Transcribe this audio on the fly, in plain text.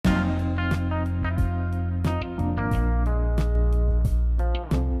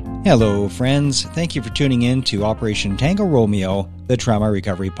Hello, friends. Thank you for tuning in to Operation Tango Romeo, the trauma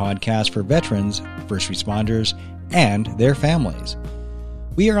recovery podcast for veterans, first responders, and their families.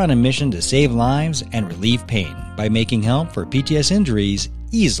 We are on a mission to save lives and relieve pain by making help for PTS injuries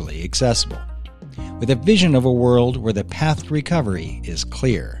easily accessible, with a vision of a world where the path to recovery is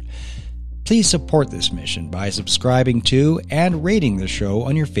clear. Please support this mission by subscribing to and rating the show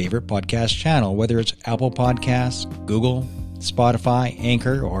on your favorite podcast channel, whether it's Apple Podcasts, Google, Spotify,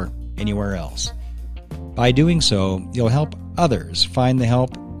 Anchor, or anywhere else. By doing so, you'll help others find the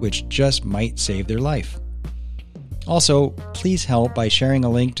help which just might save their life. Also, please help by sharing a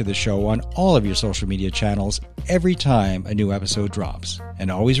link to the show on all of your social media channels every time a new episode drops. And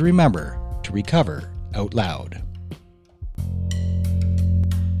always remember to recover out loud.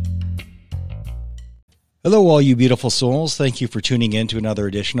 Hello, all you beautiful souls. Thank you for tuning in to another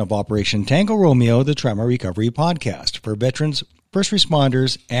edition of Operation Tango Romeo, the trauma recovery podcast for veterans, first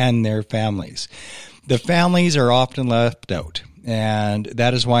responders, and their families. The families are often left out, and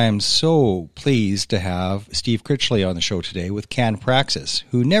that is why I'm so pleased to have Steve Critchley on the show today with CanPraxis,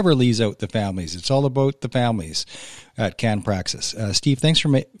 who never leaves out the families. It's all about the families at CanPraxis. Steve, thanks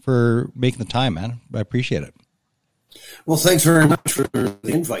for making the time, man. I appreciate it. Well, thanks very much for the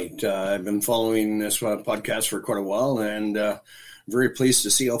invite. I've been following this podcast for quite a while, and very pleased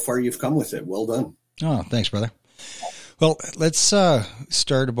to see how far you've come with it. Well done. Oh, thanks, brother. Well, let's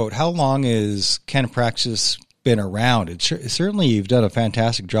start about how long has CanPraxis been around? Certainly you've done a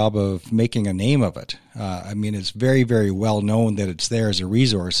fantastic job of making a name of it. I mean, it's very, very well known that it's there as a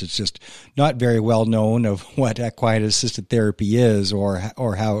resource. It's just not very well known of what equine assisted therapy is or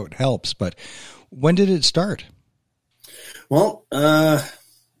how it helps. But when did it start? Well,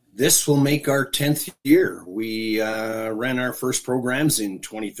 this will make our 10th year. We ran our first programs in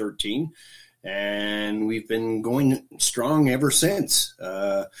 2013, and we've been going strong ever since,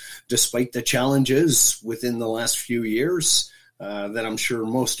 despite the challenges within the last few years that I'm sure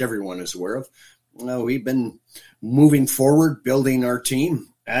most everyone is aware of. We've been moving forward, building our team,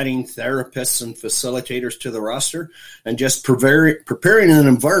 adding therapists and facilitators to the roster, and just preparing an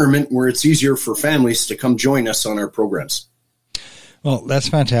environment where it's easier for families to come join us on our programs. Well, that's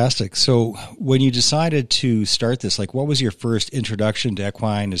fantastic. So when you decided to start this, what was your first introduction to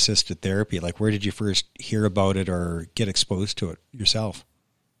equine assisted therapy? Where did you first hear about it or get exposed to it yourself?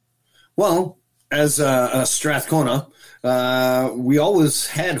 Well, as a Strathcona, we always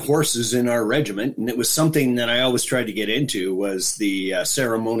had horses in our regiment, and it was something that I always tried to get into was the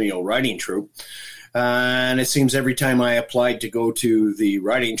ceremonial riding troupe. And it seems every time I applied to go to the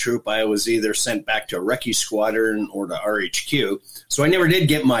riding troop, I was either sent back to Recce Squadron or to RHQ. So I never did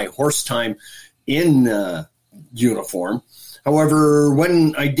get my horse time in uniform. However,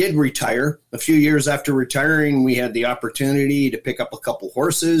 when I did retire, a few years after retiring, we had the opportunity to pick up a couple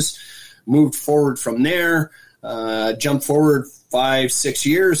horses, moved forward from there, jumped forward 5-6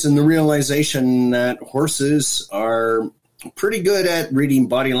 years, and the realization that horses are pretty good at reading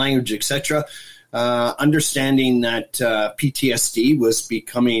body language, etc., understanding that PTSD was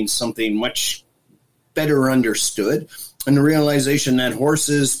becoming something much better understood, and the realization that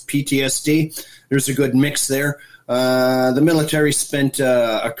horses, PTSD, there's a good mix there. The military spent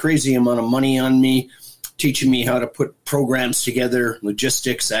a crazy amount of money on me, teaching me how to put programs together,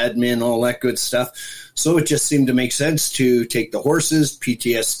 logistics, admin, all that good stuff. So it just seemed to make sense to take the horses,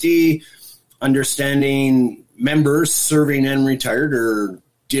 PTSD, understanding members serving and retired or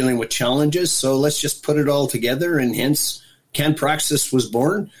dealing with challenges. So let's just put it all together, and hence CanPraxis was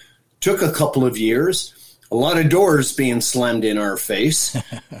born. Took a couple of years, a lot of doors being slammed in our face,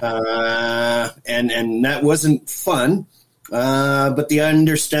 and that wasn't fun. But the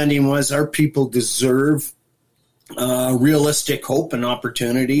understanding was our people deserve realistic hope and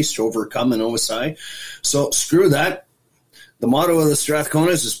opportunities to overcome an OSI. So screw that. The motto of the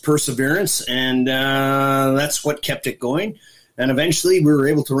Strathconas is perseverance, and that's what kept it going. And eventually we were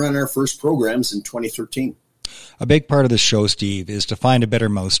able to run our first programs in 2013. A big part of the show, Steve, is to find a better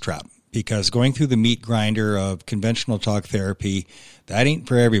mousetrap, because going through the meat grinder of conventional talk therapy, that ain't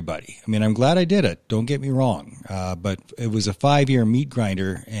for everybody. I mean, I'm glad I did it. Don't get me wrong. But it was a 5-year meat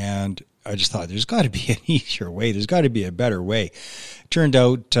grinder, and I just thought there's got to be an easier way. There's got to be a better way. Turned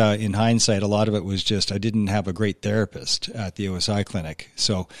out, in hindsight, a lot of it was just I didn't have a great therapist at the OSI clinic.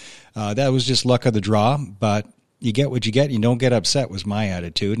 So that was just luck of the draw, but you get what you get. You don't get upset was my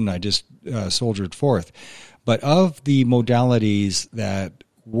attitude, and I just soldiered forth. But of the modalities that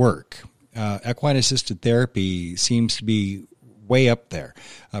work, equine-assisted therapy seems to be way up there.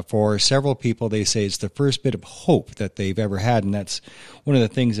 For several people, they say it's the first bit of hope that they've ever had, and that's one of the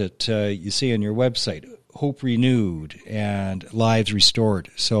things that you see on your website. hope renewed and lives restored.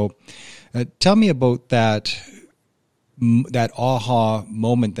 So tell me about that aha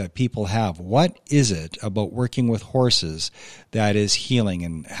moment that people have. What is it about working with horses that is healing,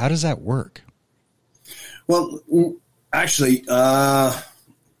 and how does that work? Well, actually,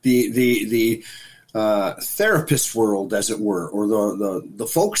 the therapist world, as it were, or the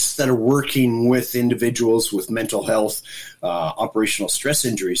folks that are working with individuals with mental health, operational stress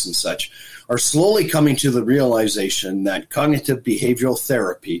injuries and such, are slowly coming to the realization that cognitive behavioral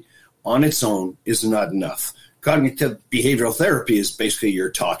therapy on its own is not enough. Cognitive behavioral therapy is basically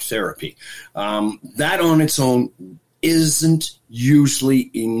your talk therapy. That on its own isn't usually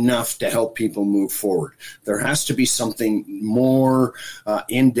enough to help people move forward. There has to be something more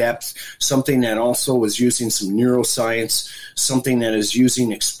in-depth, something that also is using some neuroscience, something that is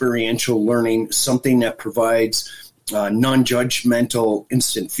using experiential learning, something that provides non-judgmental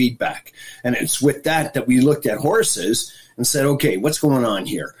instant feedback. And it's with that we looked at horses and said, okay, what's going on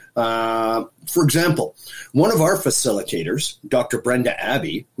here? For example, one of our facilitators, Dr. Brenda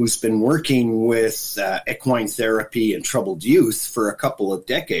Abbey, who's been working with equine therapy and troubled youth for a couple of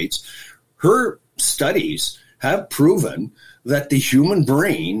decades, her studies have proven that the human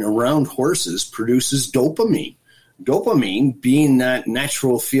brain around horses produces dopamine. Dopamine being that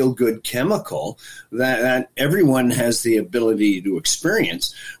natural feel-good chemical that everyone has the ability to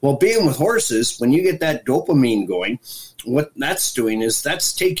experience. Well, being with horses, when you get that dopamine going, what that's doing is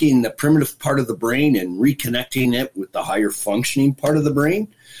that's taking the primitive part of the brain and reconnecting it with the higher functioning part of the brain,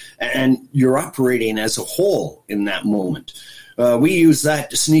 and you're operating as a whole in that moment. We use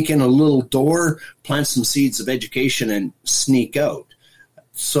that to sneak in a little door, plant some seeds of education, and sneak out.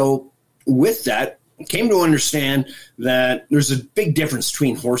 So with that, came to understand that there's a big difference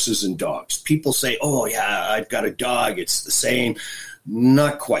between horses and dogs. People say, oh, yeah, I've got a dog. It's the same.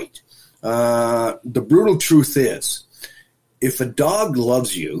 Not quite. The brutal truth is, if a dog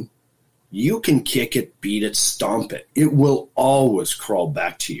loves you, you can kick it, beat it, stomp it. It will always crawl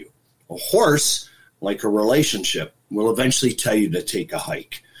back to you. A horse, like a relationship, will eventually tell you to take a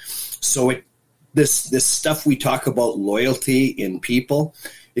hike. So this stuff we talk about, loyalty in people,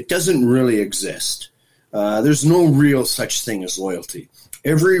 it doesn't really exist. There's no real such thing as loyalty.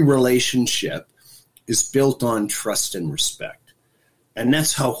 Every relationship is built on trust and respect. And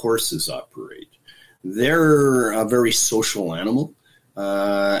that's how horses operate. They're a very social animal.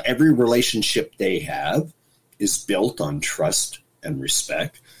 Every relationship they have is built on trust and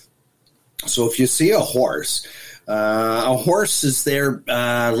respect. So if you see a horse is there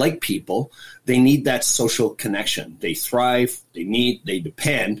like people. They need that social connection. They thrive, they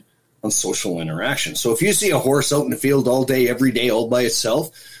depend on social interaction. So if you see a horse out in the field all day, every day, all by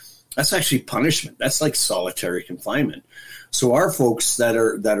itself, that's actually punishment. That's like solitary confinement. So our folks that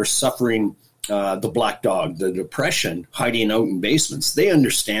are suffering the black dog, the depression, hiding out in basements, they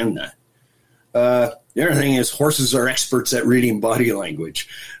understand that. The other thing is horses are experts at reading body language.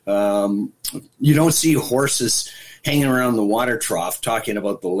 You don't see horses hanging around the water trough talking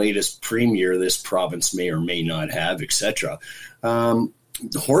about the latest premier this province may or may not have, etc.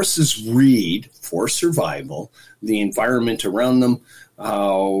 The horses read for survival the environment around them,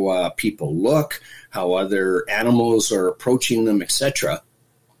 how people look, how other animals are approaching them, etc.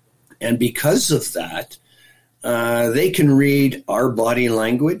 And because of that, they can read our body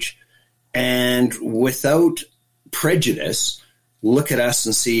language and without prejudice, look at us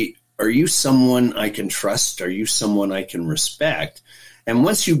and see, are you someone I can trust? Are you someone I can respect? And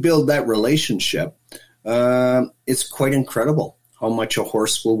once you build that relationship, it's quite incredible how much a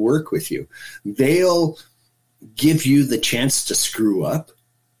horse will work with you. They'll give you the chance to screw up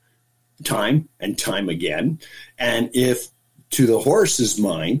time and time again. And if, to the horse's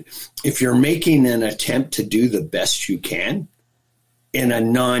mind, if you're making an attempt to do the best you can in a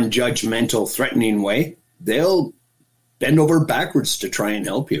non-judgmental, threatening way, they'll bend over backwards to try and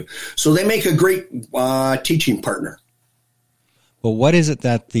help you. So they make a great teaching partner. Well, what is it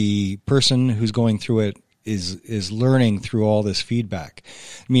that the person who's going through it is learning through all this feedback?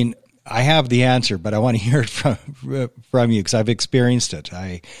 I mean, I have the answer, but I want to hear it from you because I've experienced it.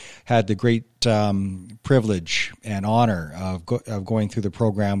 I had the great privilege and honor of going through the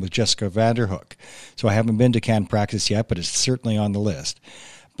program with Jessica Vanderhook. So I haven't been to Can Practice yet, but it's certainly on the list.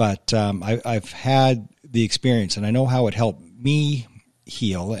 But I've had the experience, and I know how it helped me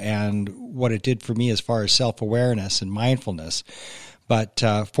heal and what it did for me as far as self-awareness and mindfulness. But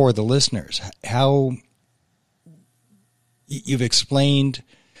for the listeners, how you've explained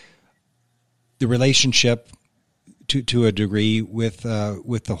the relationship to a degree with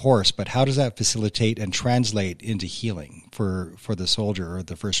the horse, but how does that facilitate and translate into healing for the soldier or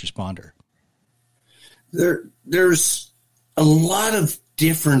the first responder? There's a lot of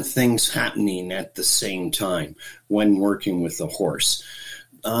different things happening at the same time when working with a horse.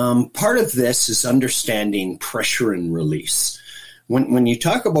 Part of this is understanding pressure and release. When you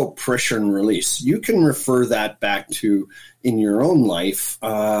talk about pressure and release, you can refer that back to, in your own life,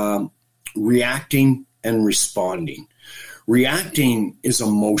 reacting and responding. Reacting is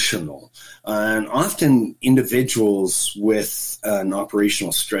emotional, and often individuals with an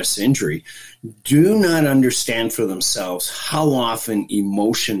operational stress injury do not understand for themselves how often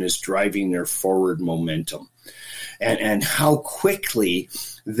emotion is driving their forward momentum, and how quickly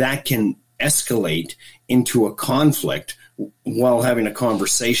that can escalate into a conflict while having a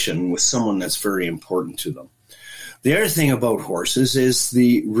conversation with someone that's very important to them. The other thing about horses is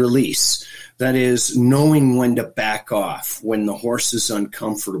the release. That is, knowing when to back off, when the horse is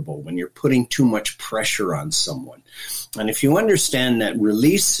uncomfortable, when you're putting too much pressure on someone. And if you understand that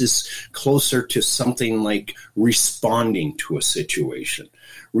release is closer to something like responding to a situation.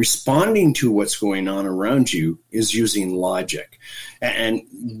 Responding to what's going on around you is using logic. And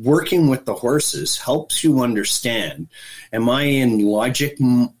working with the horses helps you understand, am I in logic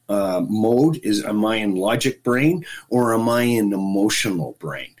mode? Am I in logic brain, or am I in emotional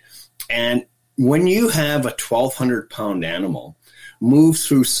brain? And when you have a 1,200-pound animal move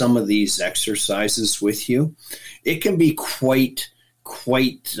through some of these exercises with you, it can be quite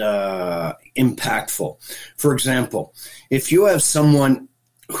impactful. For example, if you have someone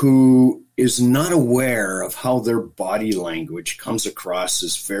who is not aware of how their body language comes across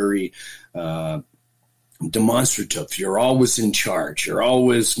as very demonstrative, you're always in charge, you're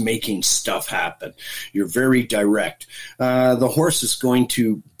always making stuff happen, you're very direct, the horse is going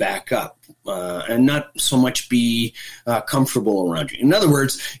to back up and not so much be comfortable around you. In other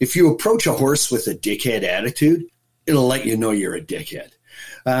words, if you approach a horse with a dickhead attitude, it'll let you know you're a dickhead.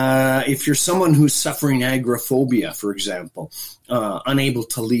 If you're someone who's suffering agoraphobia, for example, unable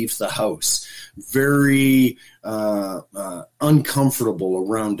to leave the house, very uncomfortable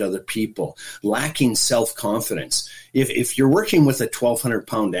around other people, lacking self-confidence. If you're working with a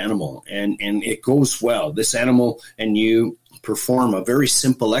 1,200-pound animal and it goes well, this animal and you perform a very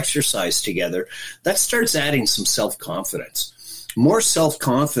simple exercise together, that starts adding some self-confidence. More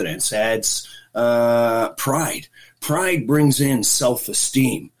self-confidence adds pride. Pride brings in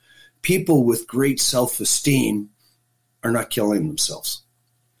self-esteem. People with great self-esteem are not killing themselves.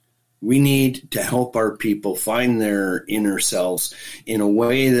 We need to help our people find their inner selves in a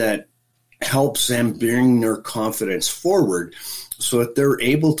way that helps them bring their confidence forward so that they're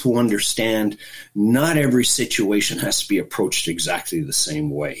able to understand not every situation has to be approached exactly the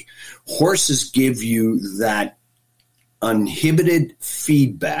same way. Horses give you that uninhibited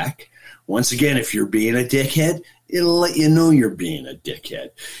feedback. Once again, if you're being a dickhead, it'll let you know you're being a dickhead.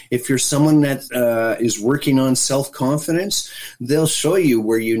 If you're someone that is working on self-confidence, they'll show you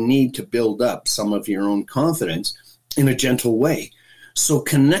where you need to build up some of your own confidence in a gentle way. So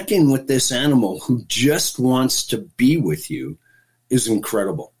connecting with this animal who just wants to be with you is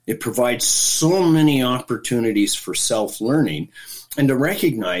incredible. It provides so many opportunities for self-learning and to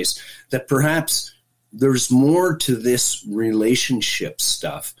recognize that perhaps there's more to this relationship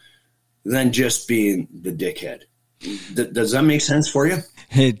stuff than just being the dickhead. Does that make sense for you?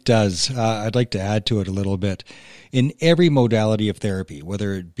 It does. I'd like to add to it a little bit. In every modality of therapy,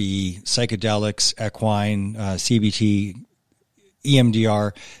 whether it be psychedelics, equine, CBT,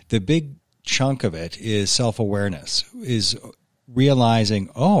 EMDR, the big chunk of it is self-awareness, is realizing,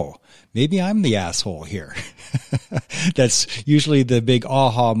 oh, maybe I'm the asshole here. That's usually the big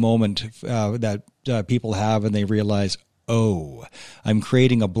aha moment that people have, and they realize, oh, I'm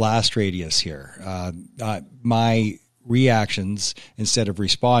creating a blast radius here. My reactions instead of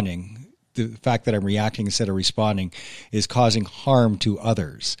responding, the fact that I'm reacting instead of responding is causing harm to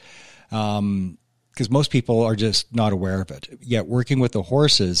others. Because most people are just not aware of it. Yet working with the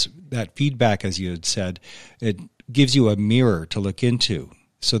horses, that feedback, as you had said, it gives you a mirror to look into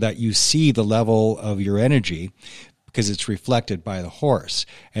so that you see the level of your energy because it's reflected by the horse.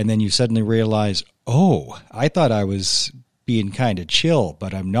 And then you suddenly realize, oh, I thought I was being kind of chill,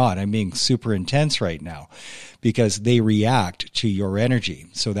 but I'm not. I'm being super intense right now because they react to your energy.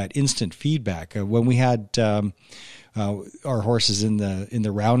 So that instant feedback. When we had our horses in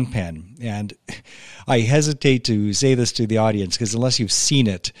the round pen, and I hesitate to say this to the audience because unless you've seen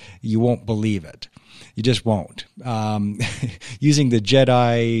it, you won't believe it. You just won't. Using the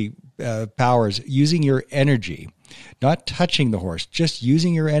Jedi powers, using your energy, not touching the horse, just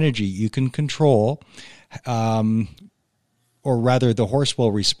using your energy, you can control or rather the horse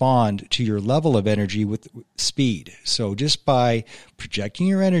will respond to your level of energy with speed. So just by projecting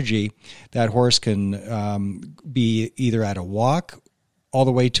your energy, that horse can be either at a walk all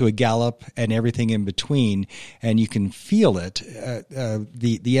the way to a gallop and everything in between, and you can feel it,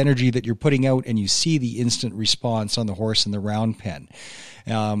 the energy that you're putting out, and you see the instant response on the horse in the round pen.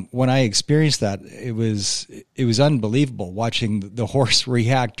 When I experienced that, it was unbelievable watching the horse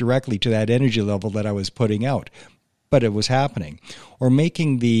react directly to that energy level that I was putting out. But it was happening. Or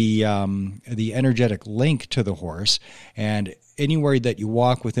making the energetic link to the horse, and anywhere that you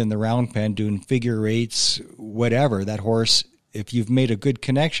walk within the round pen, doing figure eights, whatever, that horse, if you've made a good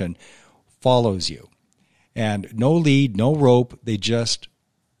connection, follows you. And no lead, no rope, they just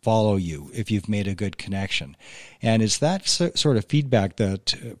follow you if you've made a good connection. And it's that sort of feedback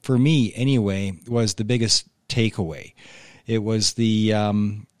that, for me anyway, was the biggest takeaway. It was the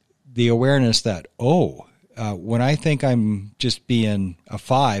awareness that, when I think I'm just being a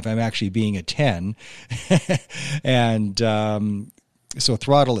 5, I'm actually being a 10. And so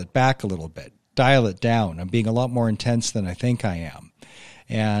throttle it back a little bit, dial it down. I'm being a lot more intense than I think I am.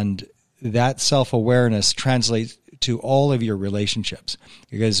 And that self-awareness translates to all of your relationships.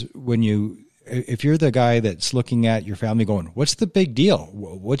 Because if you're the guy that's looking at your family going, what's the big deal?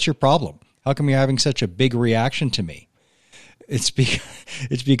 What's your problem? How come you're having such a big reaction to me? It's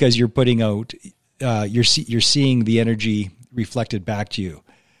because you're putting out, you're seeing the energy reflected back to you,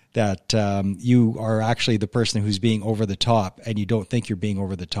 that you are actually the person who's being over the top, and you don't think you're being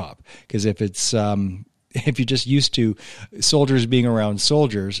over the top. Because if you're just used to soldiers being around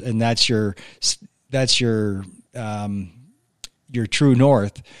soldiers, and that's your true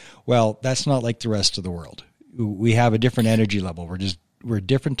north, well, that's not like the rest of the world. We have a different energy level. We're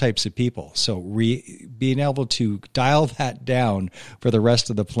different types of people. So being able to dial that down for the rest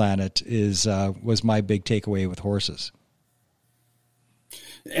of the planet was my big takeaway with horses.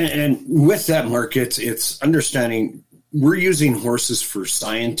 And with that, Mark, it's understanding we're using horses for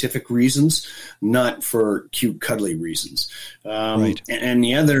scientific reasons, not for cute, cuddly reasons. Right. And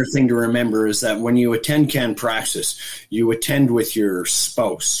the other thing to remember is that when you attend can practice, you attend with your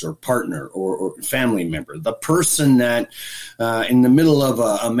spouse or partner or family member, the person that in the middle of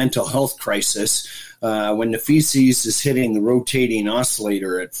a mental health crisis, when the feces is hitting the rotating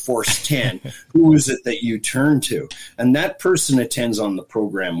oscillator at force 10, who is it that you turn to? And that person attends on the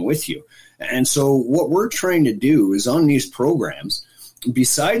program with you. And so what we're trying to do is on these programs,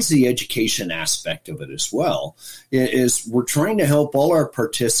 besides the education aspect of it as well, is we're trying to help all our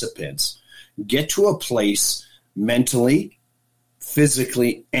participants get to a place mentally,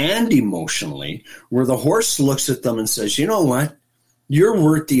 physically, and emotionally where the horse looks at them and says, you know what? You're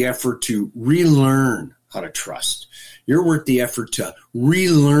worth the effort to relearn how to trust. You're worth the effort to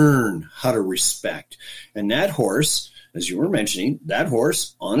relearn how to respect. And that horse, as you were mentioning, that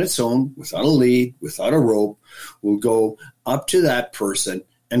horse on its own, without a lead, without a rope, will go up to that person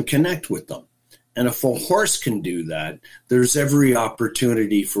and connect with them. And if a horse can do that, there's every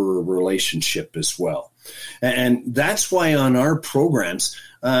opportunity for a relationship as well. And that's why on our programs,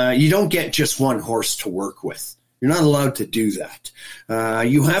 you don't get just one horse to work with. You're not allowed to do that.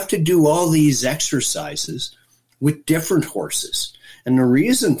 You have to do all these exercises with different horses. And the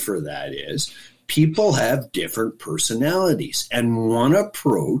reason for that is people have different personalities, and one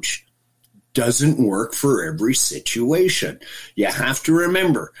approach doesn't work for every situation. You have to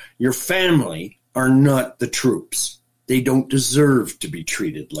remember, your family are not the troops. They don't deserve to be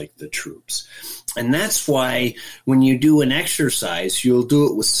treated like the troops. And that's why when you do an exercise, you'll do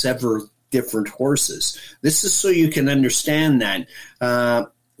it with several different horses. This is so you can understand that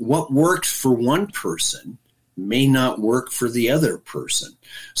what works for one person may not work for the other person.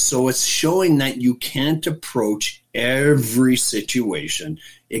 So it's showing that you can't approach every situation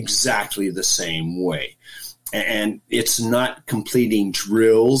exactly the same way. And it's not completing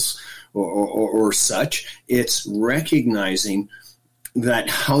drills or such. It's recognizing that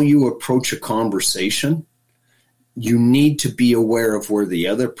how you approach a conversation, you need to be aware of where the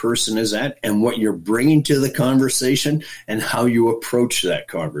other person is at and what you're bringing to the conversation and how you approach that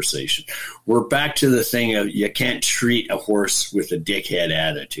conversation. We're back to the thing of you can't treat a horse with a dickhead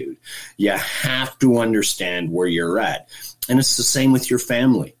attitude. You have to understand where you're at. And it's the same with your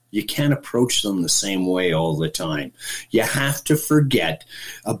family. You can't approach them the same way all the time. You have to forget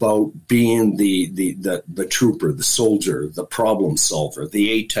about being the trooper, the soldier, the problem solver,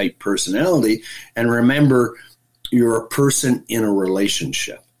 the A-type personality, and remember you're a person in a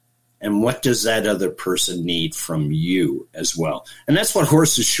relationship. And what does that other person need from you as well? And that's what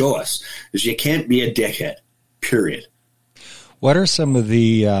horses show us, is you can't be a dickhead, period. What are some of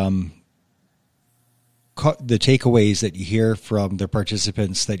the the takeaways that you hear from the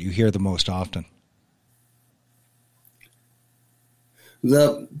participants that you hear the most often?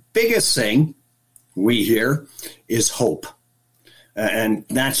 The biggest thing we hear is hope. And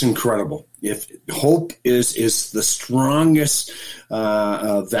that's incredible. If hope is the strongest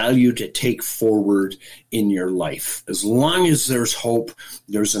value to take forward in your life. As long as there's hope,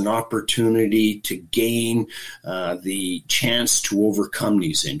 there's an opportunity to gain the chance to overcome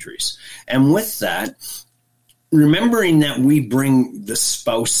these injuries. And with that, remembering that we bring the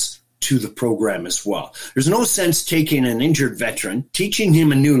spouse to the program as well. There's no sense taking an injured veteran, teaching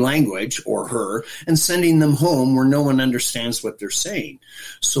him a new language or her, and sending them home where no one understands what they're saying.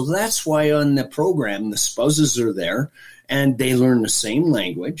 So that's why on the program, the spouses are there and they learn the same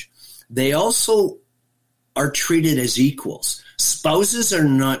language. They also are treated as equals. Spouses are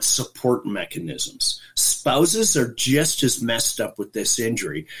not support mechanisms. Spouses are just as messed up with this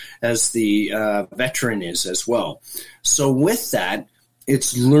injury as the veteran is as well. So with that,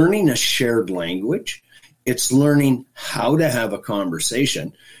 it's learning a shared language. It's learning how to have a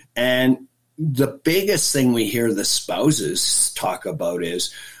conversation. And the biggest thing we hear the spouses talk about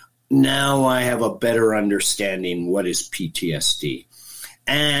is, now I have a better understanding what is PTSD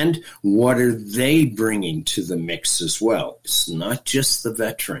and what are they bringing to the mix as well. It's not just the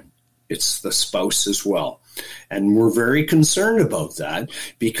veteran, it's the spouse as well. And we're very concerned about that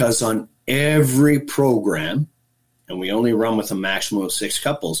because on every program, and we only run with a maximum of 6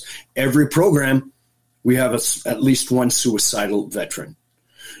 couples, every program, we have at least one suicidal veteran.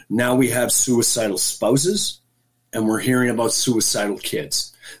 Now we have suicidal spouses, and we're hearing about suicidal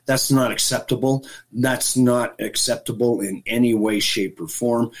kids. That's not acceptable. That's not acceptable in any way, shape, or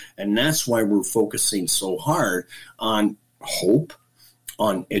form. And that's why we're focusing so hard on hope,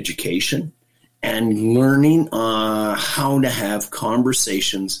 on education, and learning how to have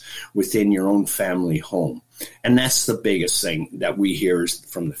conversations within your own family home. And that's the biggest thing that we hear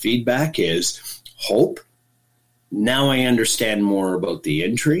from the feedback is hope. Now I understand more about the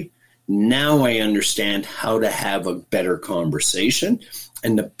injury. Now I understand how to have a better conversation.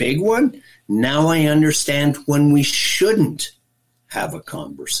 And the big one, now I understand when we shouldn't have a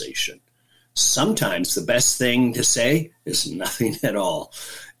conversation. Sometimes the best thing to say is nothing at all.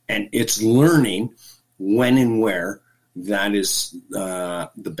 And it's learning when and where that is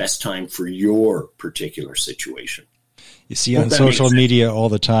the best time for your particular situation. You see on social media all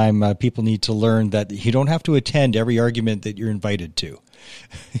the time, people need to learn that you don't have to attend every argument that you're invited to.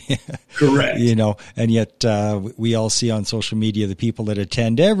 Correct. And yet we all see on social media the people that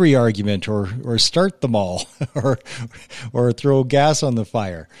attend every argument or start them all or throw gas on the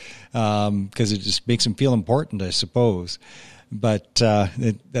fire because it just makes them feel important, I suppose. But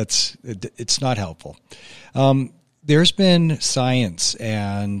it's not helpful. There's been science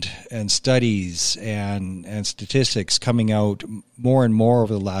and studies and statistics coming out more and more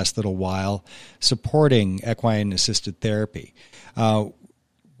over the last little while supporting equine assisted therapy.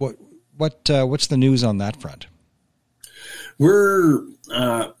 What's the news on that front? We're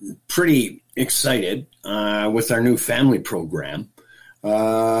pretty excited with our new family program.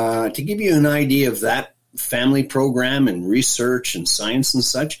 To give you an idea of that family program and research and science and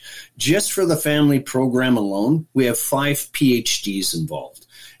such, just for the family program alone, we have 5 PhDs involved.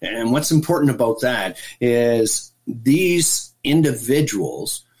 And what's important about that is these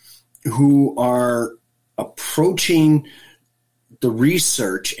individuals who are approaching the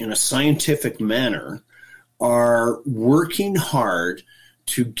research in a scientific manner are working hard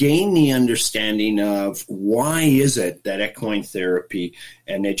to gain the understanding of why is it that equine therapy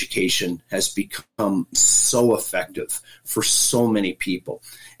and education has become so effective for so many people.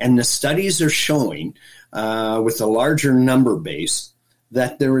 And the studies are showing with a larger number base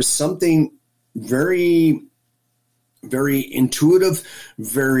that there is something very, very intuitive,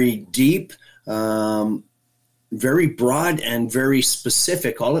 very deep, very broad and very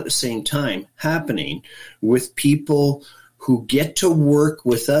specific all at the same time happening with people who get to work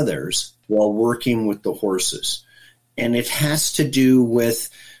with others while working with the horses. And it has to do with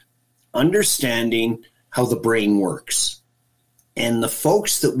understanding how the brain works. And the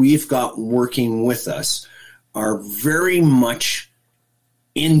folks that we've got working with us are very much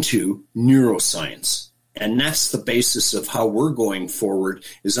into neuroscience. And that's the basis of how we're going forward,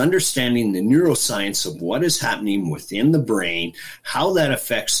 is understanding the neuroscience of what is happening within the brain, how that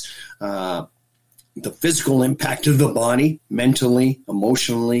affects the physical impact of the body, mentally,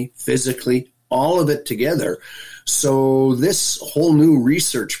 emotionally, physically, all of it together. So this whole new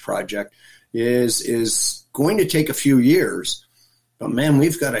research project is going to take a few years. But man,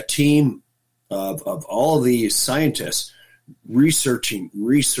 we've got a team of all these scientists researching,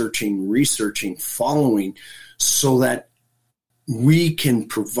 following, so that we can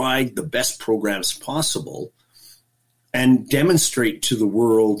provide the best programs possible and demonstrate to the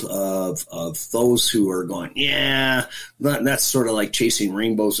world of those who are going, yeah, that's sort of like chasing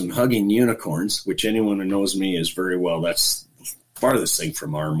rainbows and hugging unicorns, which anyone who knows me is very well, that's farthest thing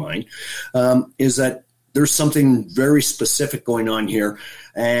from our mind, is that there's something very specific going on here,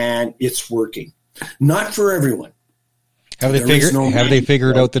 and it's working. Not for everyone. Have they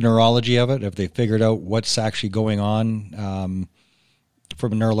figured out the neurology of it? Have they figured out what's actually going on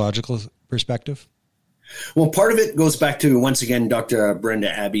from a neurological perspective? Well, part of it goes back to, once again, Dr. Brenda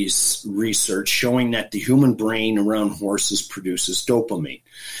Abbey's research showing that the human brain around horses produces dopamine.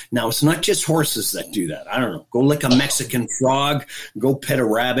 Now, it's not just horses that do that. I don't know. Go lick a Mexican frog, go pet a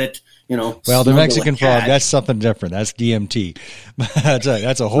rabbit, Well, the Mexican frog, that's something different. That's DMT.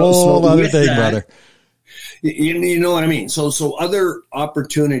 That's a whole other thing, brother. You know what I mean? So other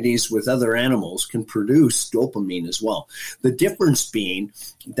opportunities with other animals can produce dopamine as well. The difference being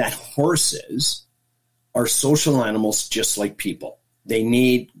that horses are social animals just like people. They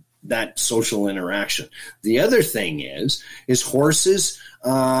need that social interaction. The other thing is horses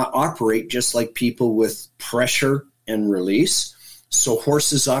operate just like people with pressure and release. So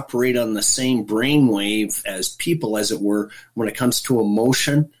horses operate on the same brainwave as people, as it were, when it comes to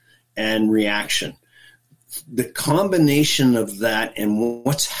emotion and reaction. The combination of that and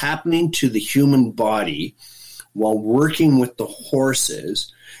what's happening to the human body while working with the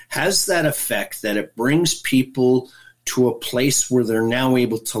horses has that effect that it brings people to a place where they're now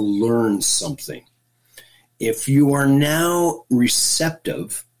able to learn something. If you are now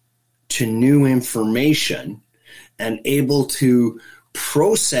receptive to new information and able to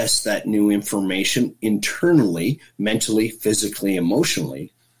process that new information internally, mentally, physically,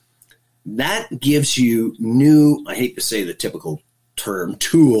 emotionally, that gives you new, I hate to say the typical term,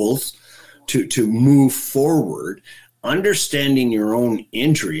 tools to move forward, understanding your own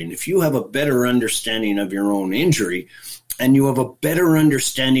injury. And if you have a better understanding of your own injury and you have a better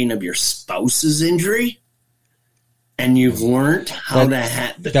understanding of your spouse's injury, and you've learned how to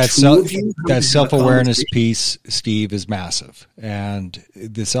have that self-awareness piece, Steve, is massive. And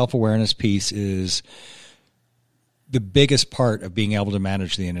the self-awareness piece is the biggest part of being able to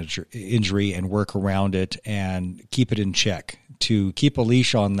manage the injury and work around it and keep it in check. To keep a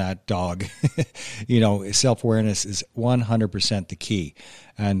leash on that dog, self-awareness is 100% the key.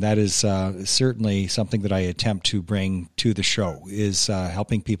 And that is certainly something that I attempt to bring to the show, is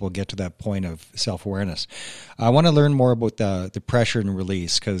helping people get to that point of self-awareness. I want to learn more about the pressure and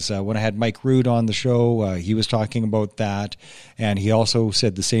release, because when I had Mike Rood on the show, he was talking about that. And he also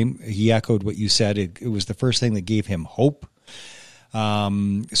said the same. He echoed what you said. It was the first thing that gave him hope.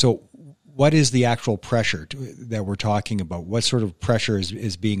 So what is the actual pressure that we're talking about? What sort of pressure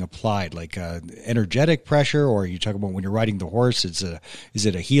is being applied? Like energetic pressure, or are you talking about when you're riding the horse? Is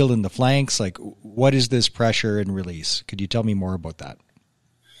it a heel in the flanks? Like, what is this pressure and release? Could you tell me more about that?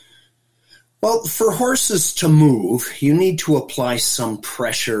 Well, for horses to move, you need to apply some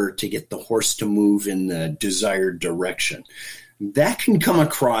pressure to get the horse to move in the desired direction. That can come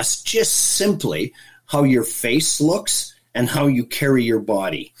across just simply how your face looks and how you carry your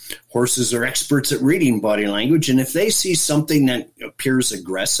body. Horses are experts at reading body language, and if they see something that appears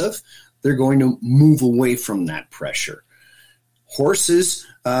aggressive, they're going to move away from that pressure. Horses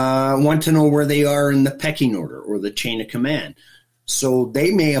want to know where they are in the pecking order or the chain of command. So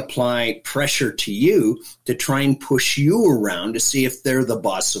they may apply pressure to you to try and push you around to see if they're the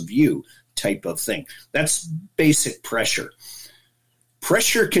boss of you, type of thing. That's basic pressure.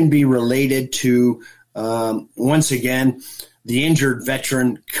 Pressure can be related to, once again, the injured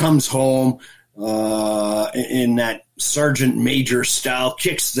veteran comes home in that sergeant major style,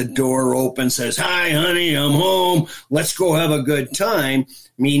 kicks the door open, says, "Hi, honey, I'm home. Let's go have a good time."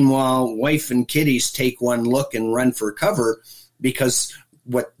 Meanwhile, wife and kiddies take one look and run for cover, because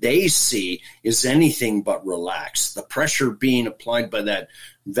what they see is anything but relaxed. The pressure being applied by that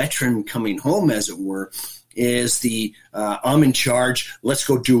veteran coming home, as it were, is the I'm in charge. Let's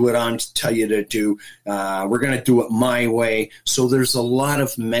go do what I'm tell you to do. We're going to do it my way. So there's a lot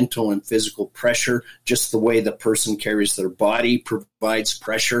of mental and physical pressure. Just the way the person carries their body provides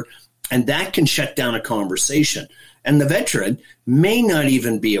pressure, and that can shut down a conversation. And the veteran may not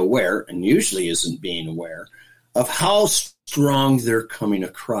even be aware, and usually isn't being aware, of how strong they're coming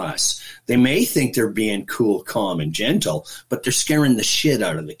across. They may think they're being cool, calm, and gentle, but they're scaring the shit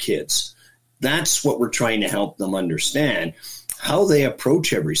out of the kids. That's what we're trying to help them understand, how they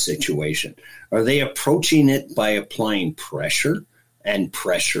approach every situation. Are they approaching it by applying pressure, and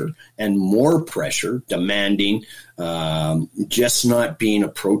pressure and more pressure, demanding, just not being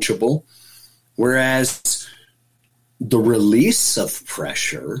approachable. Whereas the release of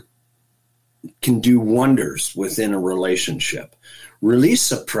pressure can do wonders within a relationship.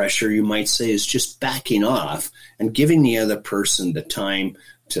 Release of pressure, you might say, is just backing off and giving the other person the time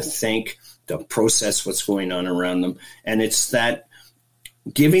to think, to process what's going on around them. And it's that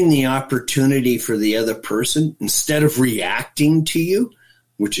giving the opportunity for the other person, instead of reacting to you,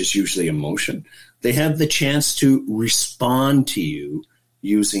 which is usually emotion, they have the chance to respond to you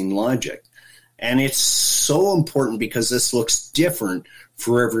using logic. And it's so important because this looks different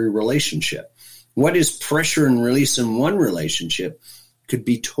for every relationship. What is pressure and release in one relationship could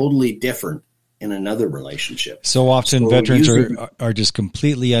be totally different in another relationship. So often veterans are just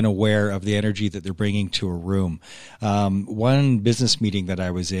completely unaware of the energy that they're bringing to a room. One business meeting that I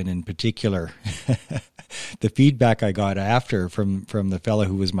was in particular, the feedback I got after from the fellow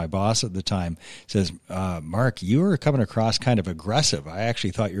who was my boss at the time says, Mark, you were coming across kind of aggressive. I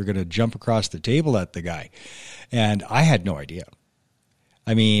actually thought you were going to jump across the table at the guy. And I had no idea.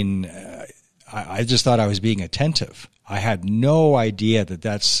 I mean, I just thought I was being attentive. I had no idea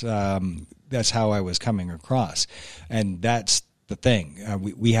that's how I was coming across. And that's the thing.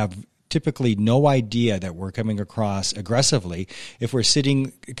 We have typically no idea that we're coming across aggressively if we're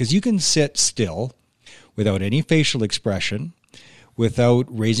sitting, because you can sit still without any facial expression, without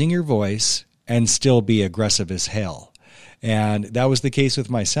raising your voice, and still be aggressive as hell. And that was the case with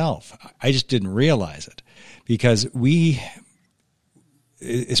myself. I just didn't realize it because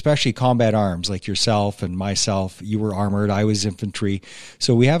especially combat arms like yourself and myself, you were armored, I was infantry.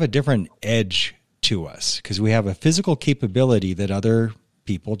 So we have a different edge to us because we have a physical capability that other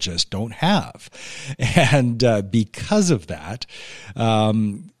people just don't have. And because of that,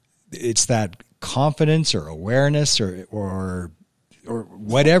 it's that confidence or awareness or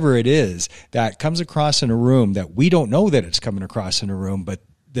whatever it is that comes across in a room that we don't know that it's coming across in a room, but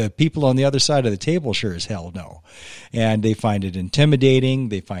the people on the other side of the table sure as hell know. And they find it intimidating.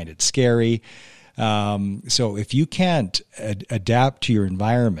 They find it scary. So if you can't adapt to your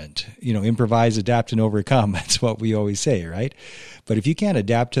environment, improvise, adapt, and overcome, that's what we always say, right? But if you can't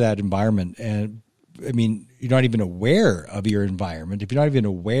adapt to that environment, and I mean, you're not even aware of your environment, if you're not even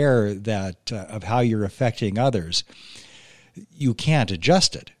aware that of how you're affecting others, you can't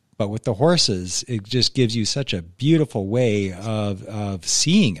adjust it. But with the horses, it just gives you such a beautiful way of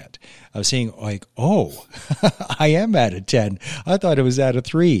seeing it, of saying like, oh, I am at a 10. I thought it was at a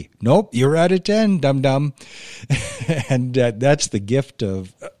 3. Nope, you're at a 10, dum-dum. And that's the gift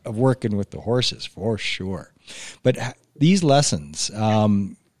of working with the horses for sure. But these lessons,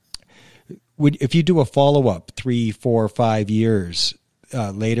 if you do a follow-up 3, 4, 5 years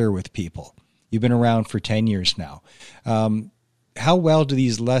later with people, you've been around for 10 years now, how well do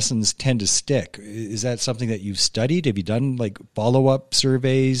these lessons tend to stick? Is that something that you've studied? Have you done like follow-up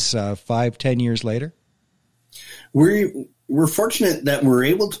surveys 5, 10 years later? We're fortunate that we're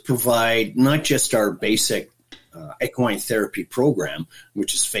able to provide not just our basic equine therapy program,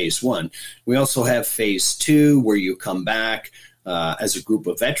 which is phase 1. We also have phase 2 where you come back as a group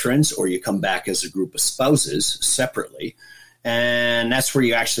of veterans or you come back as a group of spouses separately. And that's where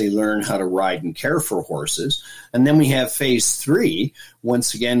you actually learn how to ride and care for horses. And then we have phase 3,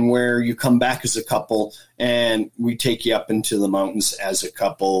 once again, where you come back as a couple and we take you up into the mountains as a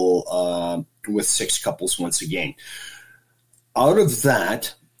couple with 6 couples once again. Out of the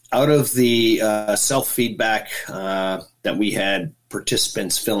self-feedback that we had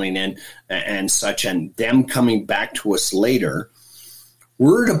participants filling in and such, and them coming back to us later,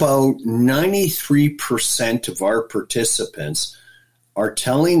 we're at about 93% of our participants are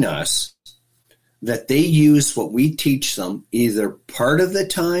telling us that they use what we teach them either part of the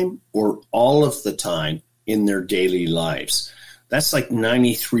time or all of the time in their daily lives. That's like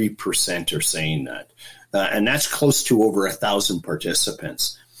 93% are saying that. And that's close to over 1,000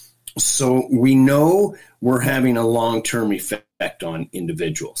 participants. So we know we're having a long-term effect on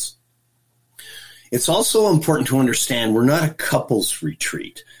individuals. It's also important to understand we're not a couples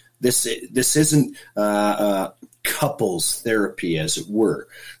retreat. This isn't couples therapy, as it were.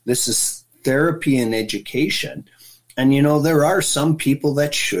 This is therapy and education. And, there are some people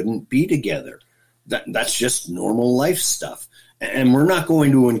that shouldn't be together. That's just normal life stuff. And we're not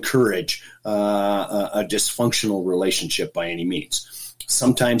going to encourage a dysfunctional relationship by any means.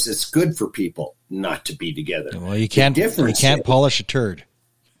 Sometimes it's good for people not to be together. Well, you can't polish a turd.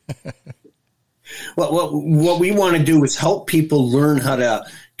 Well, what we want to do is help people learn how to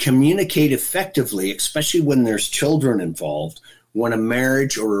communicate effectively, especially when there's children involved, when a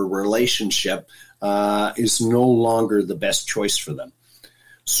marriage or a relationship is no longer the best choice for them.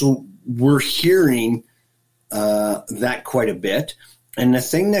 So we're hearing that quite a bit. And the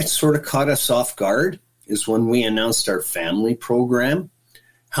thing that sort of caught us off guard is when we announced our family program.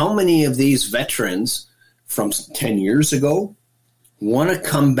 How many of these veterans from 10 years ago want to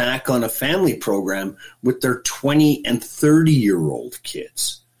come back on a family program with their 20 and 30-year-old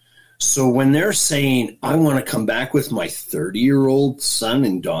kids? So when they're saying, I want to come back with my 30-year-old son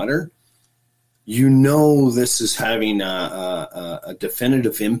and daughter, you know this is having a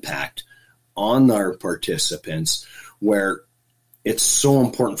definitive impact on our participants, where it's so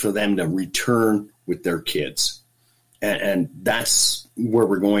important for them to return with their kids. And that's where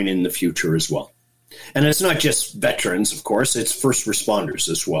we're going in the future as well. And it's not just veterans, of course, it's first responders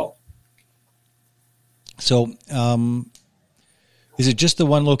as well. So is it just the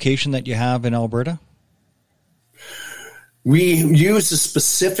one location that you have in Alberta? We use a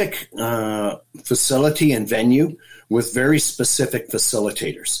specific facility and venue with very specific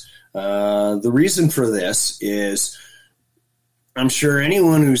facilitators. The reason for this is, I'm sure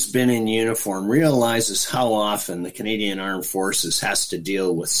anyone who's been in uniform realizes how often the Canadian Armed Forces has to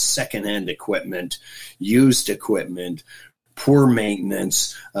deal with secondhand equipment, used equipment, poor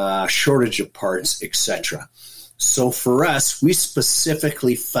maintenance, shortage of parts, etc. So for us, we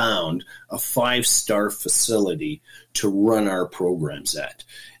specifically found a 5-star facility to run our programs at.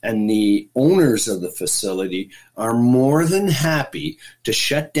 And the owners of the facility are more than happy to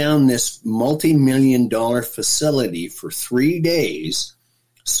shut down this multi-million-dollar facility for 3 days.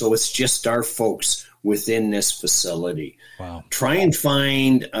 So it's just our folks within this facility. Wow. Try and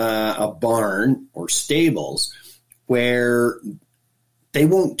find a barn or stables where they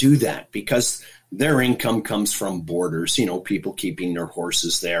won't do that, because their income comes from boarders, people keeping their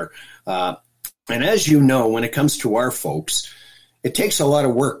horses there. And as you know, when it comes to our folks, it takes a lot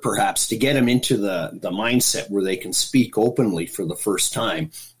of work, perhaps, to get them into the mindset where they can speak openly for the first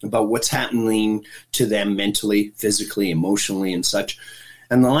time about what's happening to them mentally, physically, emotionally, and such.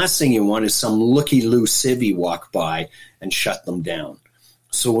 And the last thing you want is some looky-loo civvy walk by and shut them down.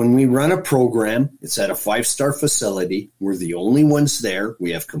 So when we run a program, it's at a 5-star facility. We're the only ones there.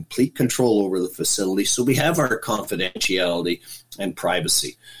 We have complete control over the facility. So we have our confidentiality and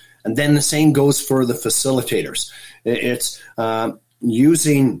privacy. And then the same goes for the facilitators. It's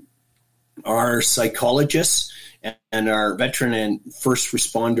using our psychologists and our veteran and first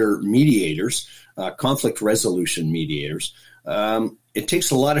responder mediators, conflict resolution mediators. It takes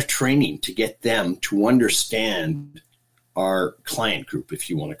a lot of training to get them to understand our client group, if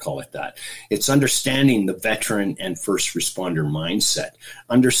you want to call it that. It's understanding the veteran and first responder mindset,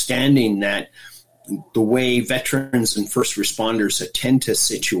 understanding that the way veterans and first responders attend to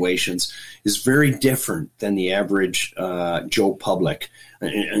situations is very different than the average Joe public,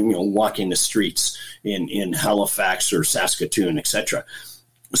 walking the streets in Halifax or Saskatoon, etc.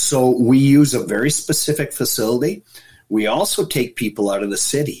 So we use a very specific facility. We also take people out of the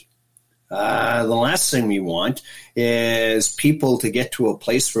city. The last thing we want is people to get to a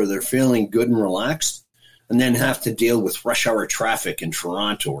place where they're feeling good and relaxed and then have to deal with rush hour traffic in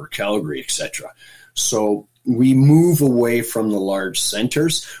Toronto or Calgary, etc. So we move away from the large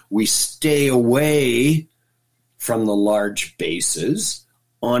centers. We stay away from the large bases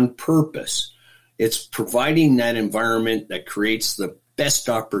on purpose. It's providing that environment that creates the best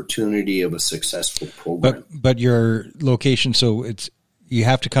opportunity of a successful program. But your location, so you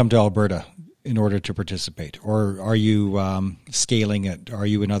have to come to Alberta in order to participate, or are you scaling it? Are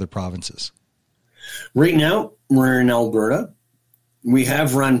you in other provinces? Right now, we're in Alberta. We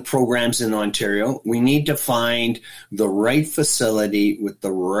have run programs in Ontario. We need to find the right facility with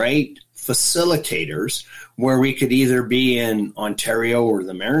the right facilitators where we could either be in Ontario or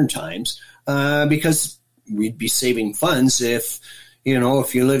the Maritimes, because we'd be saving funds if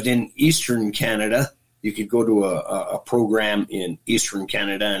you lived in Eastern Canada, you could go to a program in Eastern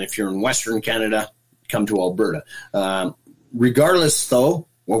Canada, and if you're in Western Canada, come to Alberta. Regardless, though,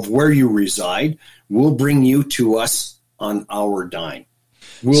 of where you reside, we'll bring you to us on our dime.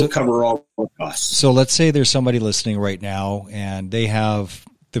 We'll cover all the costs. So let's say there's somebody listening right now, and they have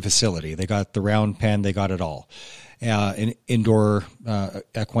the facility. They got the round pen. They got it all. An indoor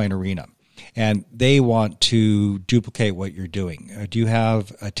equine arena. And they want to duplicate what you're doing. Do you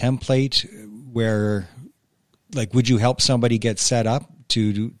have a template where, would you help somebody get set up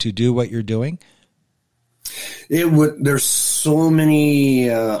to do what you're doing? There's so many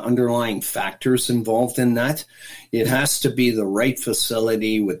underlying factors involved in that. It has to be the right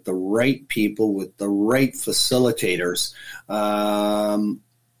facility with the right people, with the right facilitators.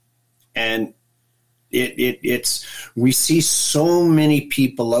 And we see so many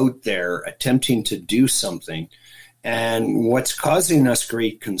people out there attempting to do something, And what's causing us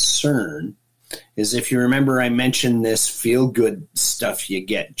great concern is, if you remember, I mentioned this feel-good stuff you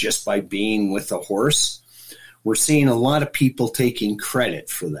get just by being with a horse. We're seeing a lot of people taking credit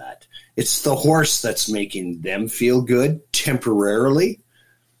for that. It's the horse that's making them feel good temporarily,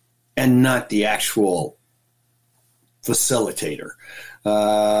 and not the actual facilitator.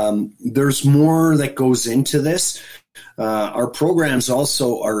 There's more that goes into this. Our programs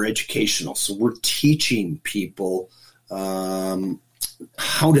also are educational, so we're teaching people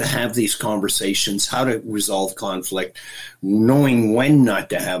how to have these conversations, how to resolve conflict, knowing when not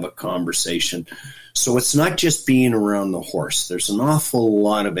to have a conversation. So it's not just being around the horse. There's an awful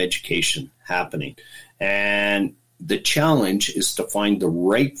lot of education happening. And the challenge is to find the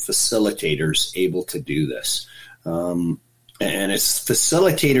right facilitators able to do this. And it's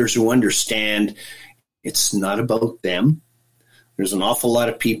facilitators who understand it's not about them. There's an awful lot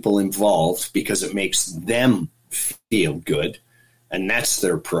of people involved because it makes them feel good, and that's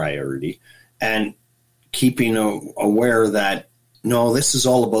their priority. And keeping aware that, no, this is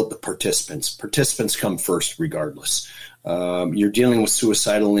all about the participants. Participants come first regardless. You're dealing with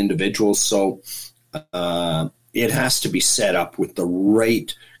suicidal individuals, so it has to be set up with the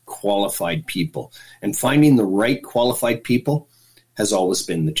right qualified people. And finding the right qualified people has always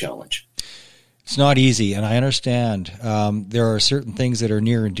been the challenge. It's not easy, and I understand. There are certain things that are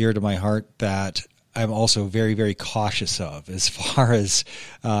near and dear to my heart that I'm also very, very cautious of, as far as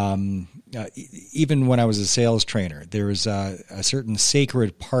even when I was a sales trainer, there was a certain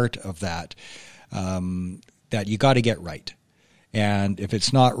sacred part of that that you got to get right. And if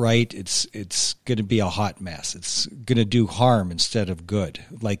it's not right, it's going to be a hot mess. It's going to do harm instead of good,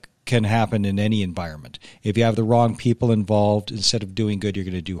 like can happen in any environment. If you have the wrong people involved, instead of doing good, you're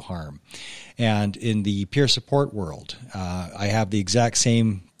going to do harm. And in the peer support world, I have the exact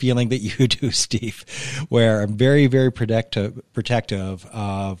same feeling that you do, Steve, where I'm very, very protective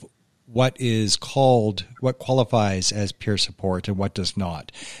of what qualifies as peer support and what does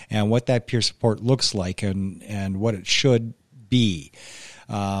not, and what that peer support looks like and what it should be.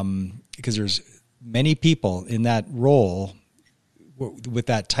 Because there's many people in that role with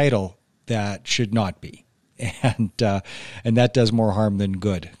that title that should not be. And that does more harm than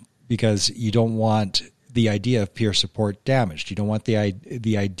good, because you don't want the idea of peer support damaged. You don't want the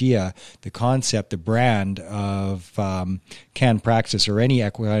idea, the concept, the brand of CAN Praxis or any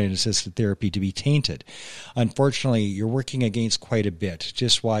equine assisted therapy to be tainted. Unfortunately, you're working against quite a bit.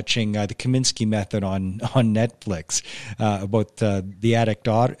 Just watching the Kaminsky Method on Netflix about the addict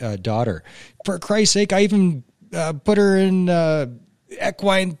daughter. For Christ's sake, I even put her in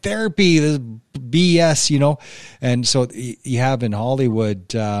equine therapy, this BS, And so you have in Hollywood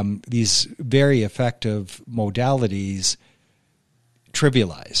these very effective modalities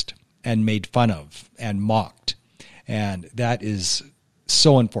trivialized and made fun of and mocked. And that is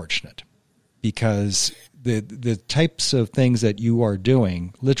so unfortunate, because the types of things that you are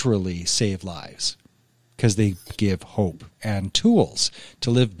doing literally save lives, because they give hope and tools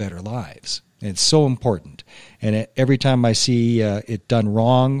to live better lives. It's so important. And every time I see it done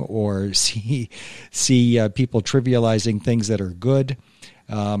wrong, or see people trivializing things that are good,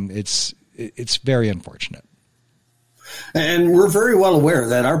 it's very unfortunate. And we're very well aware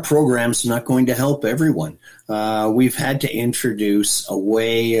that our program's not going to help everyone. We've had to introduce a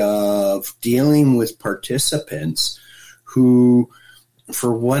way of dealing with participants who,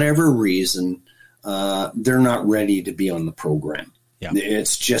 for whatever reason, they're not ready to be on the program. Yeah.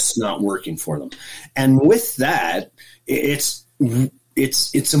 It's just not working for them. And with that, it's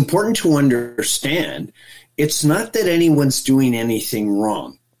important to understand it's not that anyone's doing anything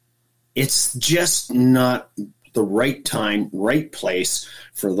wrong. It's just not the right time, right place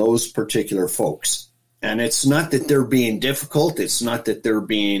for those particular folks. And it's not that they're being difficult. It's not that they're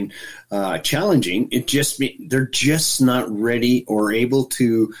being challenging. They're just not ready or able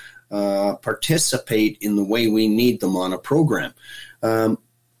to participate in the way we need them on a program. And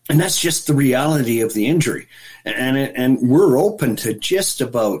that's just the reality of the injury. And we're open to just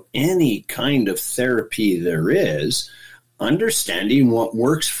about any kind of therapy there is. Understanding what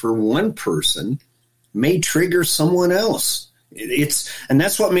works for one person may trigger someone else. And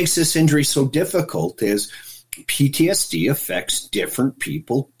that's what makes this injury so difficult, is PTSD affects different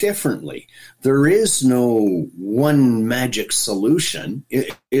people differently. There is no one magic solution.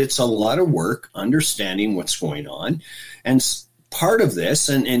 It's a lot of work understanding what's going on. And part of this,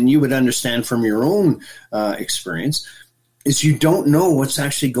 and you would understand from your own experience, is you don't know what's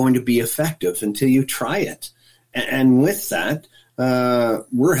actually going to be effective until you try it. And with that,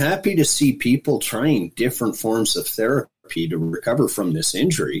 we're happy to see people trying different forms of therapy to recover from this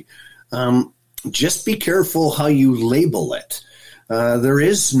injury. just be careful how you label it. There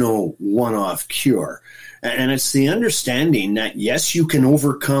is no one-off cure. And it's the understanding that, yes, you can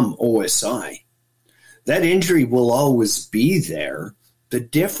overcome OSI. That injury will always be there. The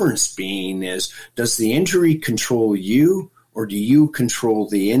difference being is, does the injury control you, or do you control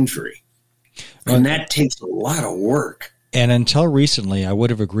the injury? And that takes a lot of work. And until recently, I would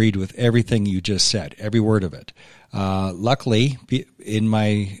have agreed with everything you just said, every word of it. Luckily, in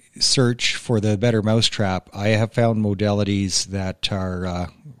my search for the better mousetrap, I have found modalities that are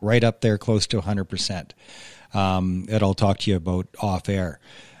right up there, close to 100%. That I'll talk to you about off air.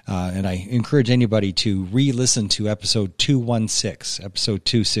 And I encourage anybody to re-listen to episode 216, episode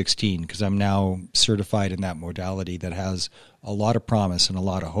 216, because I'm now certified in that modality that has a lot of promise and a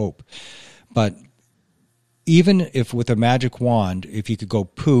lot of hope. But even if with a magic wand, if you could go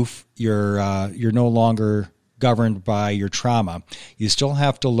poof, you're no longer governed by your trauma, you still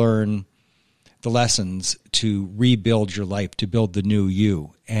have to learn the lessons to rebuild your life, to build the new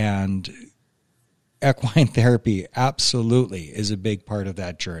you. And equine therapy absolutely is a big part of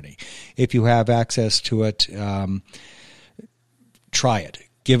that journey. If you have access to it, try it.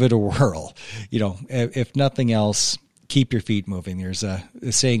 Give it a whirl. If nothing else, keep your feet moving. There's a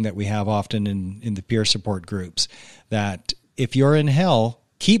saying that we have often in the peer support groups that if you're in hell,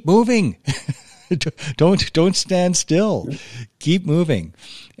 keep moving. Don't stand still. Keep moving,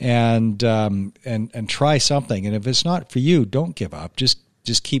 and try something. And if it's not for you, don't give up. Just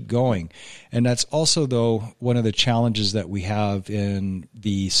keep going. And that's also, though, one of the challenges that we have in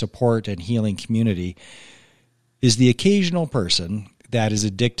the support and healing community is the occasional person that is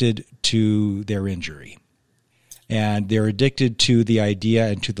addicted to their injury. And they're addicted to the idea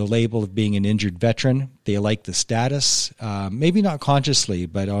and to the label of being an injured veteran. They like the status, maybe not consciously,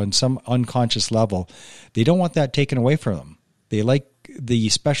 but on some unconscious level. They don't want that taken away from them. They like the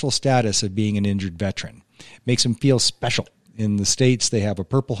special status of being an injured veteran. It makes them feel special. In the States, they have a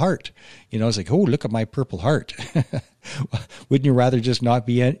Purple Heart. It's like, oh, look at my Purple Heart. Wouldn't you rather just not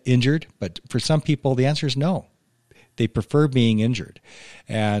be injured? But for some people, the answer is no. They prefer being injured,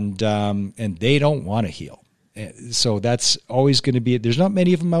 and they don't want to heal. So that's always going to be, there's not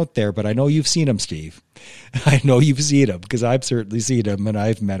many of them out there, but I know you've seen them, Steve. I know you've seen them because I've certainly seen them and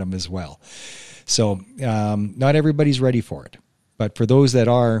I've met them as well. So not everybody's ready for it. But for those that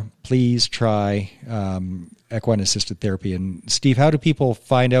are, please try equine assisted therapy. And Steve, how do people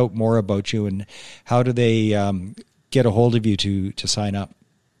find out more about you, and how do they get a hold of you to sign up?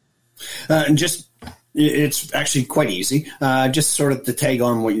 It's actually quite easy. Just sort of to tag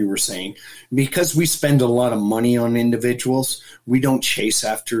on what you were saying, because we spend a lot of money on individuals, we don't chase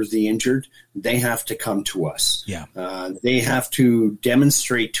after the injured. They have to come to us. Yeah. They have to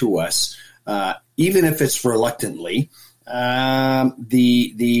demonstrate to us, even if it's reluctantly,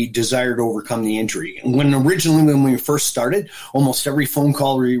 the desire to overcome the injury. When we first started, almost every phone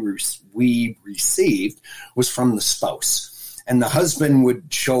call we received was from the spouse, and the husband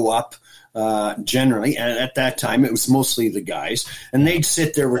would show up. Generally, and at that time, it was mostly the guys, and they'd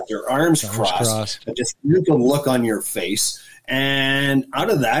sit there with their arms crossed. And just a look on your face. And out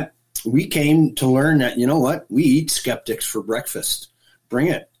of that, we came to learn that, you know what, we eat skeptics for breakfast. Bring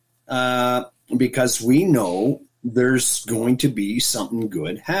it. Because we know there's going to be something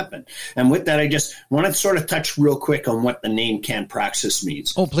good happen. And with that, I just want to sort of touch real quick on what the name Can-Praxis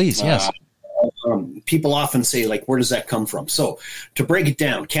means. Oh, please, yes. People often say, like, where does that come from? So to break it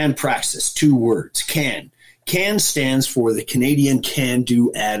down, Can-Praxis, 2 words, can. Can stands for the Canadian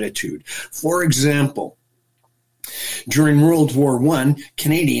can-do attitude. For example, during World War I,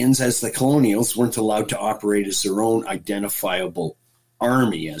 Canadians, as the colonials, weren't allowed to operate as their own identifiable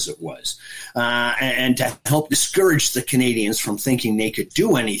army, as it was. And to help discourage the Canadians from thinking they could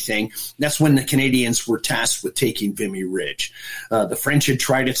do anything, that's when the Canadians were tasked with taking Vimy Ridge. The French had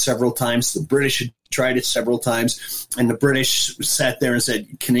tried it several times. The British had tried it several times. And the British sat there and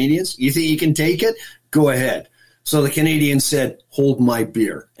said, Canadians, you think you can take it? Go ahead. So the Canadians said, hold my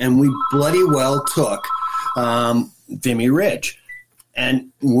beer. And we bloody well took Vimy Ridge.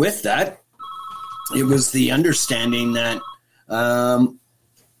 And with that, it was the understanding that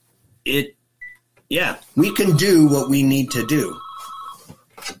we can do what we need to do.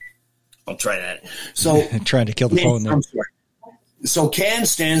 I'll try that. So trying to kill the phone there. So CAN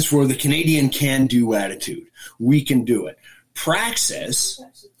stands for the Canadian can-do attitude. We can do it. Praxis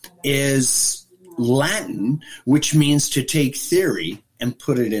is Latin, which means to take theory and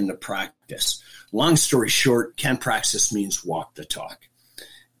put it into practice. Long story short, Can-Praxis means walk the talk,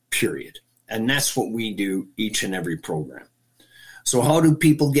 period. And that's what we do each and every program. So how do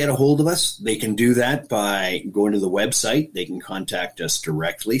people get a hold of us? They can do that by going to the website. They can contact us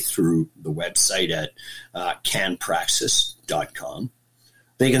directly through the website at canpraxis.com.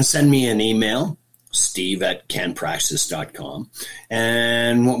 They can send me an email, steve@canpraxis.com.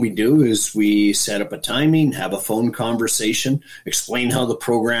 And what we do is we set up a timing, have a phone conversation, explain how the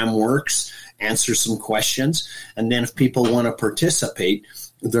program works, answer some questions. And then if people want to participate,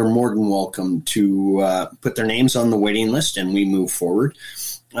 they're more than welcome to put their names on the waiting list, and we move forward.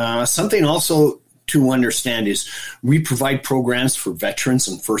 Something also to understand is we provide programs for veterans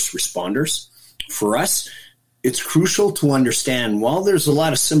and first responders. For us, it's crucial to understand, while there's a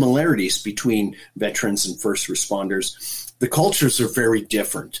lot of similarities between veterans and first responders, the cultures are very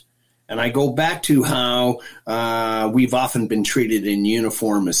different. And I go back to how we've often been treated in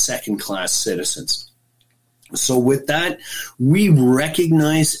uniform as second-class citizens. So with that, we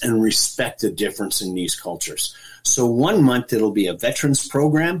recognize and respect the difference in these cultures. So 1 month it'll be a veterans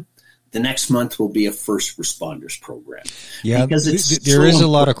program. The next month will be a first responders program. Yeah, there is a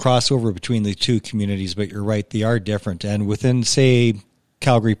lot of crossover between the two communities, but you're right, they are different. And within, say,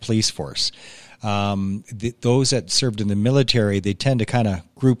 Calgary Police Force, those that served in the military, they tend to kind of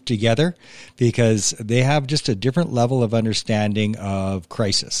group together because they have just a different level of understanding of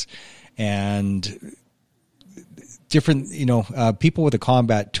crisis. And different, people with a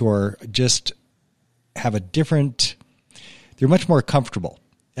combat tour just have a different, they're much more comfortable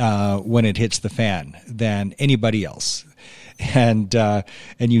when it hits the fan than anybody else. And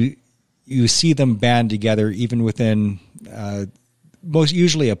you see them band together even within most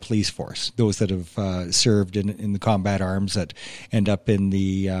usually a police force, those that have served in the combat arms that end up in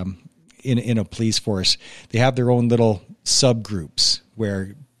the in a police force. They have their own little subgroups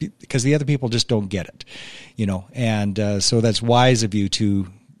where, because the other people just don't get it, and so that's wise of you to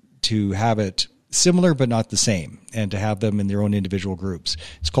have it similar but not the same, and to have them in their own individual groups.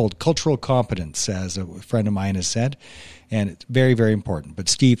 It's called cultural competence, as a friend of mine has said, and it's very, very important. But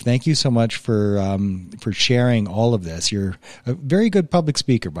Steve, thank you so much for sharing all of this. You're a very good public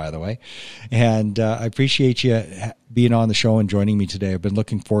speaker, by the way, and I appreciate you being on the show and joining me today. I've been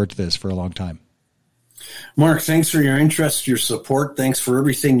looking forward to this for a long time. Mark, thanks for your interest, your support. Thanks for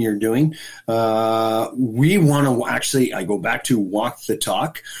everything you're doing. We want to I go back to walk the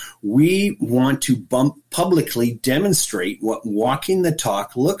talk. We want to publicly demonstrate what walking the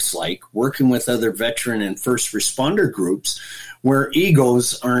talk looks like, working with other veteran and first responder groups where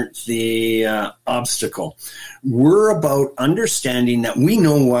egos aren't the obstacle. We're about understanding that we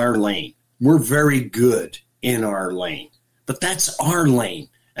know our lane. We're very good in our lane, but that's our lane.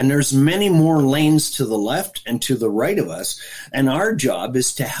 And there's many more lanes to the left and to the right of us. And our job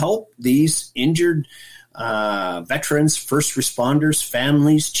is to help these injured veterans, first responders,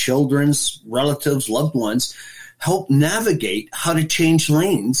 families, children's, relatives, loved ones, help navigate how to change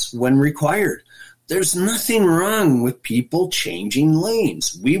lanes when required. There's nothing wrong with people changing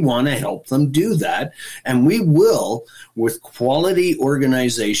lanes. We want to help them do that. And we will, with quality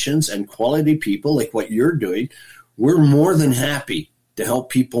organizations and quality people like what you're doing. We're more than happy to help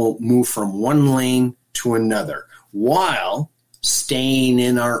people move from one lane to another while staying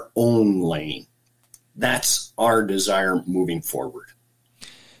in our own lane. That's our desire moving forward.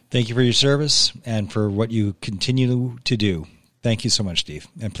 Thank you for your service and for what you continue to do. Thank you so much, Steve.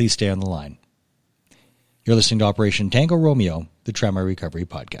 And please stay on the line. You're listening to Operation Tango Romeo, the Trauma Recovery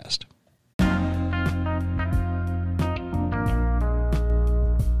Podcast.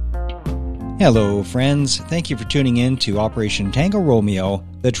 Hello, friends. Thank you for tuning in to Operation Tango Romeo,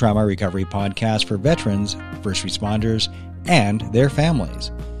 the Trauma Recovery Podcast for veterans, first responders, and their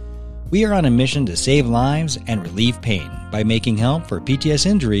families. We are on a mission to save lives and relieve pain by making help for PTS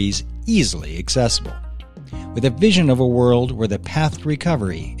injuries easily accessible, with a vision of a world where the path to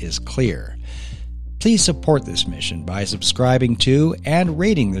recovery is clear. Please support this mission by subscribing to and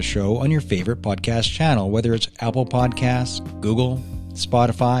rating the show on your favorite podcast channel, whether it's Apple Podcasts, Google,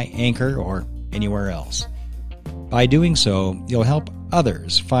 Spotify, Anchor, or anywhere else. By doing so, you'll help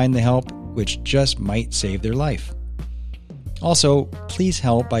others find the help which just might save their life. Also, please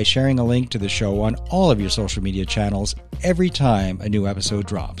help by sharing a link to the show on all of your social media channels every time a new episode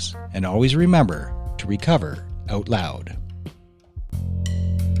drops. And always remember to recover out loud.